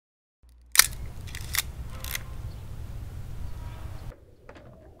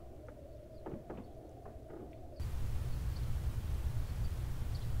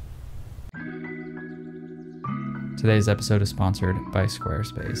Today's episode is sponsored by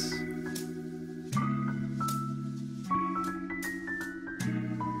Squarespace.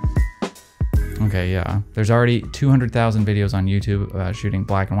 Okay, yeah, there's already 200,000 videos on YouTube about shooting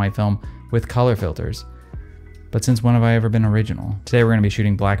black and white film with color filters. But since when have I ever been original? Today we're going to be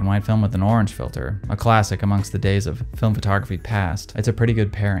shooting black and white film with an orange filter, a classic amongst the days of film photography past. It's a pretty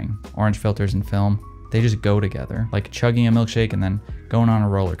good pairing. Orange filters and film, they just go together, like chugging a milkshake and then going on a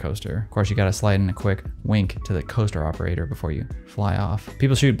roller coaster. Of course, you gotta slide in a quick wink to the coaster operator before you fly off.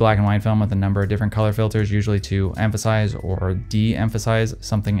 People shoot black and white film with a number of different color filters, usually to emphasize or de-emphasize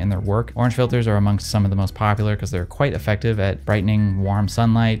something in their work. Orange filters are amongst some of the most popular because they're quite effective at brightening warm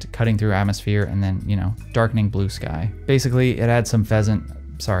sunlight, cutting through atmosphere, and then, you know, darkening blue sky. Basically, it adds some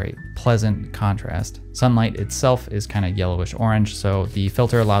pleasant contrast. Sunlight itself is kind of yellowish orange, so the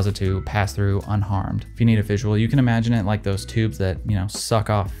filter allows it to pass through unharmed. If you need a visual, you can imagine it like those tubes that, you know,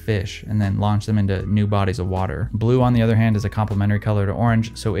 suck off fish and then launch them into new bodies of water. Blue, on the other hand, is a complementary color to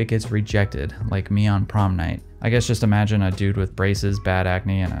orange, so it gets rejected, like me on prom night. I guess just imagine a dude with braces, bad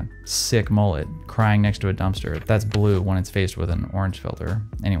acne, and a sick mullet crying next to a dumpster. That's blue when it's faced with an orange filter.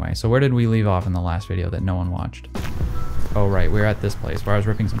 Anyway, so where did we leave off in the last video that no one watched? Oh right, we're at this place where I was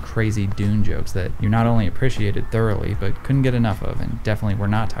ripping some crazy Dune jokes that you not only appreciated thoroughly, but couldn't get enough of, and definitely were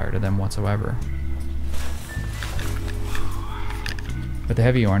not tired of them whatsoever. With the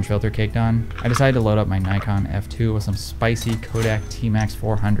heavy orange filter caked on, I decided to load up my Nikon F2 with some spicy Kodak T-Max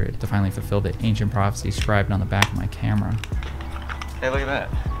 400 to finally fulfill the ancient prophecy scribed on the back of my camera. Hey, look at that.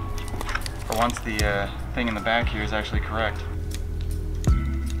 For once, the thing in the back here is actually correct.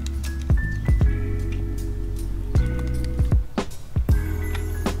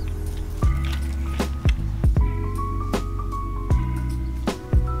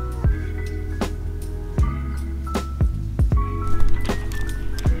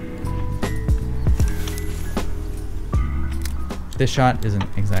 This shot isn't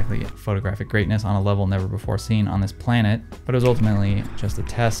exactly photographic greatness on a level never before seen on this planet, but it was ultimately just a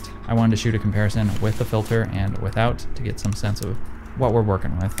test. I wanted to shoot a comparison with the filter and without to get some sense of what we're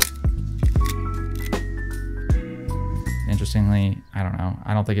working with. Interestingly,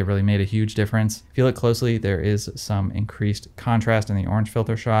 I don't think it really made a huge difference. If you look closely, there is some increased contrast in the orange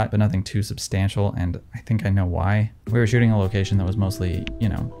filter shot, but nothing too substantial, and I think I know why. We were shooting a location that was mostly, you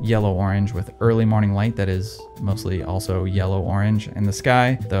know, yellow-orange with early morning light that is mostly also yellow-orange, and the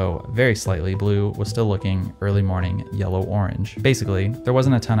sky, though very slightly blue, was still looking early morning yellow-orange. Basically, there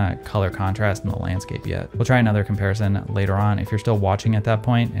wasn't a ton of color contrast in the landscape yet. We'll try another comparison later on if you're still watching at that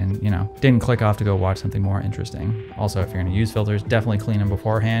point and, you know, didn't click off to go watch something more interesting. Also, if you're gonna use filters, definitely clean them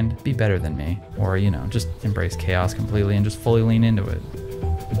beforehand. Be better than me. Or, you know, just embrace chaos completely and just fully lean into it.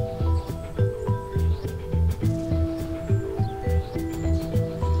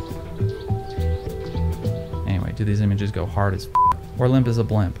 Anyway, do these images go hard as f***, or limp as a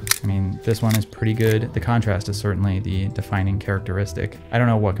blimp? I mean, this one is pretty good. The contrast is certainly the defining characteristic. I don't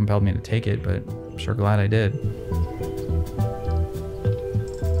know what compelled me to take it, but I'm sure glad I did.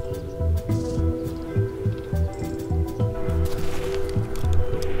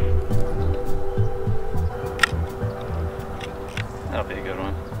 That'll be a good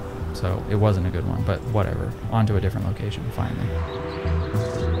one. So it wasn't a good one, but whatever. On to a different location, finally.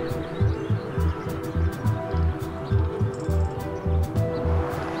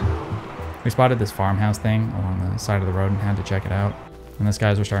 We spotted this farmhouse thing along the side of the road and had to check it out. And the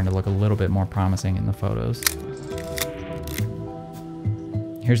skies were starting to look a little bit more promising in the photos.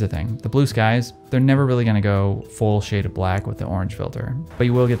 Here's the thing, the blue skies, they're never really gonna go full shade of black with the orange filter, but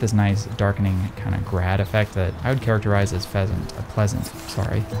you will get this nice darkening kind of grad effect that I would characterize as pleasant.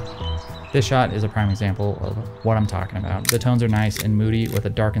 This shot is a prime example of what I'm talking about. The tones are nice and moody with a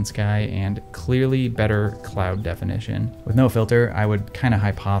darkened sky and clearly better cloud definition. With no filter, I would kind of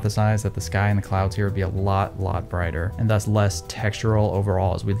hypothesize that the sky and the clouds here would be a lot brighter and thus less textural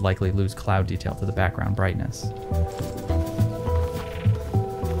overall, as we'd likely lose cloud detail to the background brightness.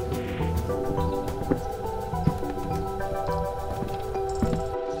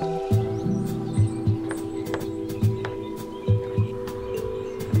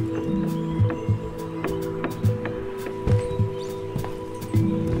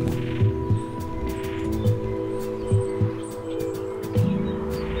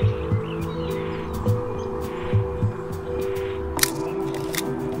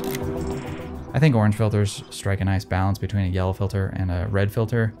 I think orange filters strike a nice balance between a yellow filter and a red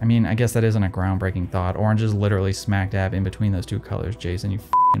filter. I mean, I guess that isn't a groundbreaking thought. Orange is literally smack dab in between those two colors, Jason, you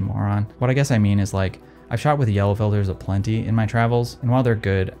f***ing moron. What I guess I mean is, like, I've shot with yellow filters aplenty in my travels, and while they're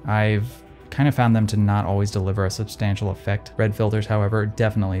good, I've kind of found them to not always deliver a substantial effect. Red filters, however,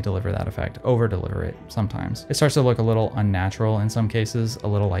 definitely deliver that effect, over-deliver it sometimes. It starts to look a little unnatural in some cases, a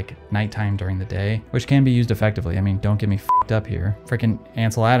little like nighttime during the day, which can be used effectively. I mean, don't get me f***ed up here. Freaking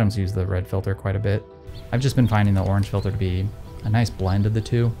Ansel Adams used the red filter quite a bit. I've just been finding the orange filter to be a nice blend of the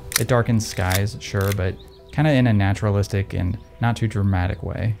two. It darkens skies, sure, but kind of in a naturalistic and not too dramatic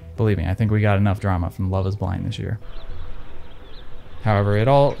way. Believe me, I think we got enough drama from Love is Blind this year. However, it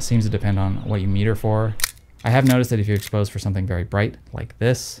all seems to depend on what you meter for. I have noticed that if you expose for something very bright, like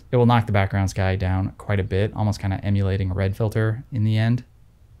this, it will knock the background sky down quite a bit, almost kind of emulating a red filter in the end.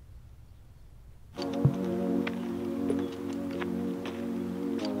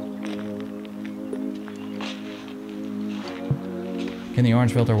 Can the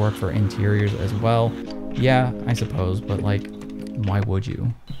orange filter work for interiors as well? Yeah, I suppose, but like, why would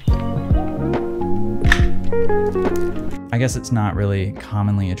you? I guess it's not really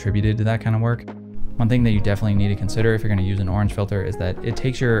commonly attributed to that kind of work. One thing that you definitely need to consider if you're going to use an orange filter is that it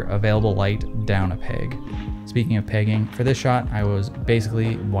takes your available light down a peg. Speaking of pegging, for this shot, I was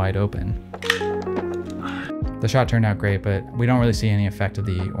basically wide open. The shot turned out great, but we don't really see any effect of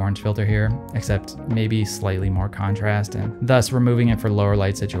the orange filter here, except maybe slightly more contrast, and thus removing it for lower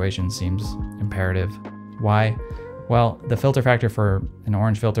light situations seems imperative. Why? Well, the filter factor for an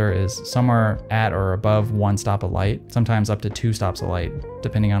orange filter is somewhere at or above 1 stop of light, sometimes up to 2 stops of light,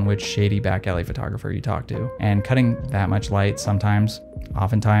 depending on which shady back alley photographer you talk to. And cutting that much light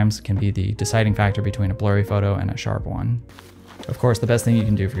oftentimes can be the deciding factor between a blurry photo and a sharp one. Of course, the best thing you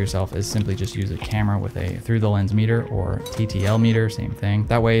can do for yourself is simply just use a camera with a through the lens meter or TTL meter, same thing.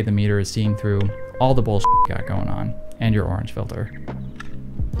 That way the meter is seeing through all the bullshit you got going on and your orange filter.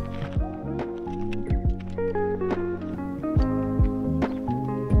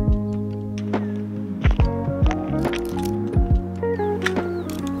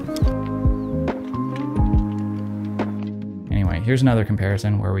 Here's another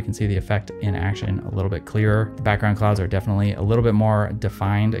comparison where we can see the effect in action a little bit clearer. The background clouds are definitely a little bit more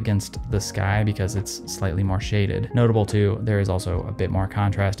defined against the sky because it's slightly more shaded. Notable too, there is also a bit more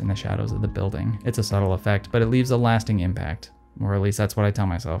contrast in the shadows of the building. It's a subtle effect, but it leaves a lasting impact. Or at least that's what I tell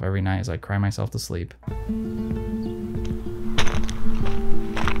myself every night as I cry myself to sleep.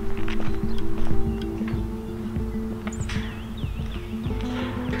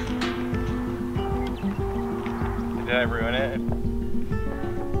 Did I ruin it?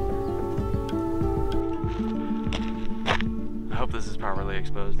 I hope this is properly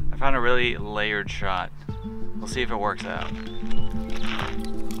exposed. I found a really layered shot. We'll see if it works out. In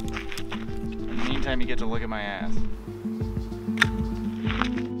the meantime, you get to look at my ass.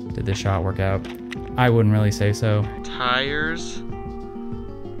 Did this shot work out? I wouldn't really say so. Tires,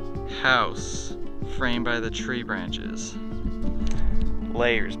 house, framed by the tree branches.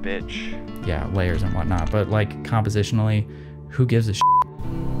 Layers, bitch. Yeah, layers and whatnot, but like compositionally, who gives a shit?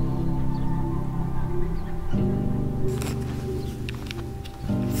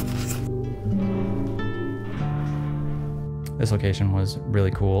 This location was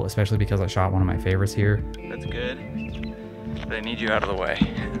really cool, especially because I shot one of my favorites here. That's good, but I need you out of the way.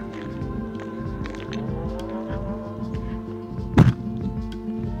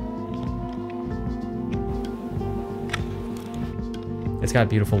 It's got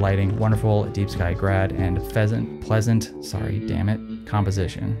beautiful lighting, wonderful deep sky grad, and pleasant,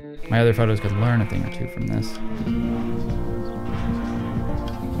 composition. My other photos could learn a thing or two from this.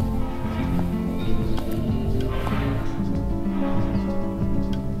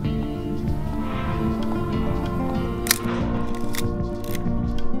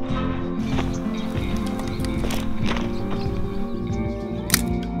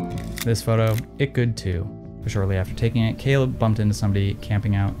 This photo, it good too. But shortly after taking it, Caleb bumped into somebody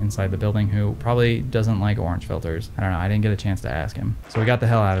camping out inside the building who probably doesn't like orange filters. I don't know, I didn't get a chance to ask him. So we got the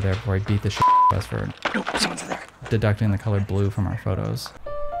hell out of there before he beat the shit out of us for deducting the color blue from our photos.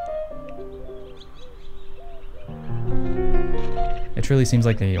 It truly seems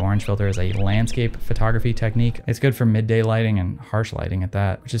like the orange filter is a landscape photography technique. It's good for midday lighting and harsh lighting at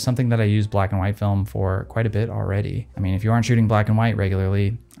that, which is something that I use black and white film for quite a bit already. I mean, if you aren't shooting black and white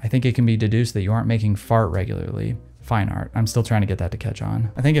regularly, I think it can be deduced that you aren't making fart regularly. Fine art. I'm still trying to get that to catch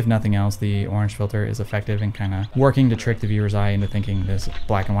on. I think if nothing else, the orange filter is effective in kind of working to trick the viewer's eye into thinking this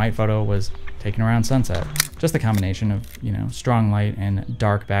black and white photo was taken around sunset. Just the combination of, you know, strong light and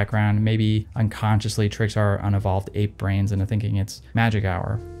dark background maybe unconsciously tricks our unevolved ape brains into thinking it's magic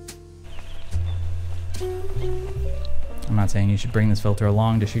hour. I'm not saying you should bring this filter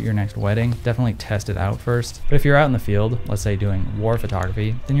along to shoot your next wedding. Definitely test it out first. But if you're out in the field, let's say doing war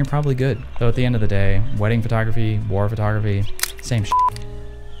photography, then you're probably good. Though at the end of the day, wedding photography, war photography, same shit.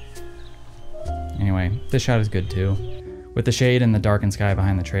 Anyway, this shot is good too. With the shade and the darkened sky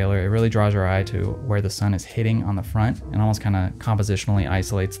behind the trailer, it really draws your eye to where the sun is hitting on the front and almost kind of compositionally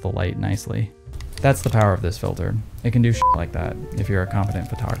isolates the light nicely. That's the power of this filter. It can do shit like that if you're a competent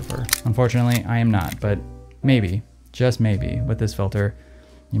photographer. Unfortunately, I am not, but maybe, just maybe, with this filter,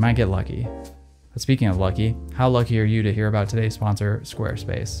 you might get lucky. But speaking of lucky, how lucky are you to hear about today's sponsor,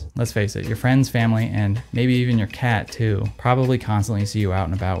 Squarespace? Let's face it, your friends, family, and maybe even your cat too, probably constantly see you out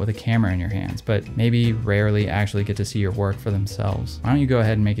and about with a camera in your hands, but maybe rarely actually get to see your work for themselves. Why don't you go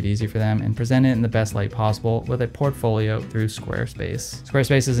ahead and make it easy for them and present it in the best light possible with a portfolio through Squarespace.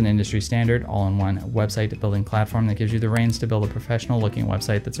 Squarespace is an industry standard, all-in-one website building platform that gives you the reins to build a professional looking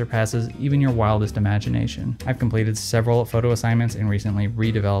website that surpasses even your wildest imagination. I've completed several photo assignments and recently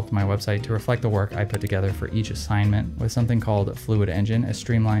redeveloped my website to reflect the work I put together for each assignment with something called Fluid Engine, a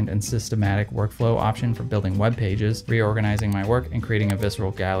streamlined and systematic workflow option for building web pages. Reorganizing my work and creating a visceral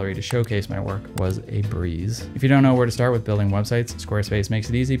gallery to showcase my work was a breeze. If you don't know where to start with building websites, Squarespace makes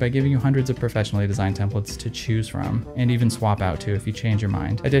it easy by giving you hundreds of professionally designed templates to choose from, and even swap out to if you change your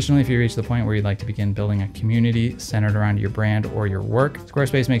mind. Additionally, if you reach the point where you'd like to begin building a community centered around your brand or your work,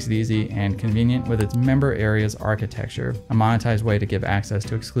 Squarespace makes it easy and convenient with its member areas architecture, a monetized way to give access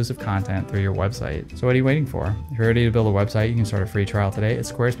to exclusive content through your website. So what are you waiting for? If you're ready to build a website, you can start a free trial today at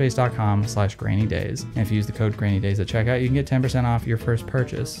squarespace.com/grainydays. And if you use the code grainydays at checkout, you can get 10% off your first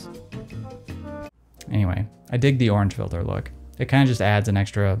purchase. Anyway, I dig the orange filter look. It kind of just adds an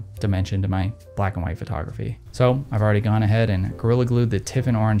extra dimension to my black and white photography. So I've already gone ahead and Gorilla Glued the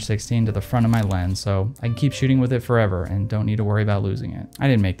Tiffin Orange 16 to the front of my lens so I can keep shooting with it forever and don't need to worry about losing it. I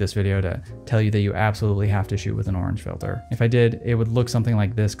didn't make this video to tell you that you absolutely have to shoot with an orange filter. If I did, it would look something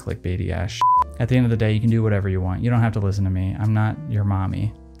like this clickbaity ass shit. At the end of the day, you can do whatever you want. You don't have to listen to me. I'm not your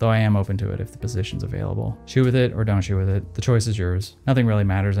mommy. Though I am open to it if the position's available. Shoot with it or don't shoot with it. The choice is yours. Nothing really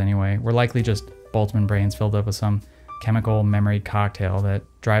matters anyway. We're likely just Boltzmann brains filled up with some chemical memory cocktail that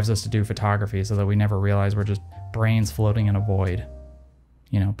drives us to do photography so that we never realize we're just brains floating in a void.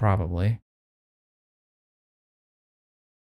 You know, probably.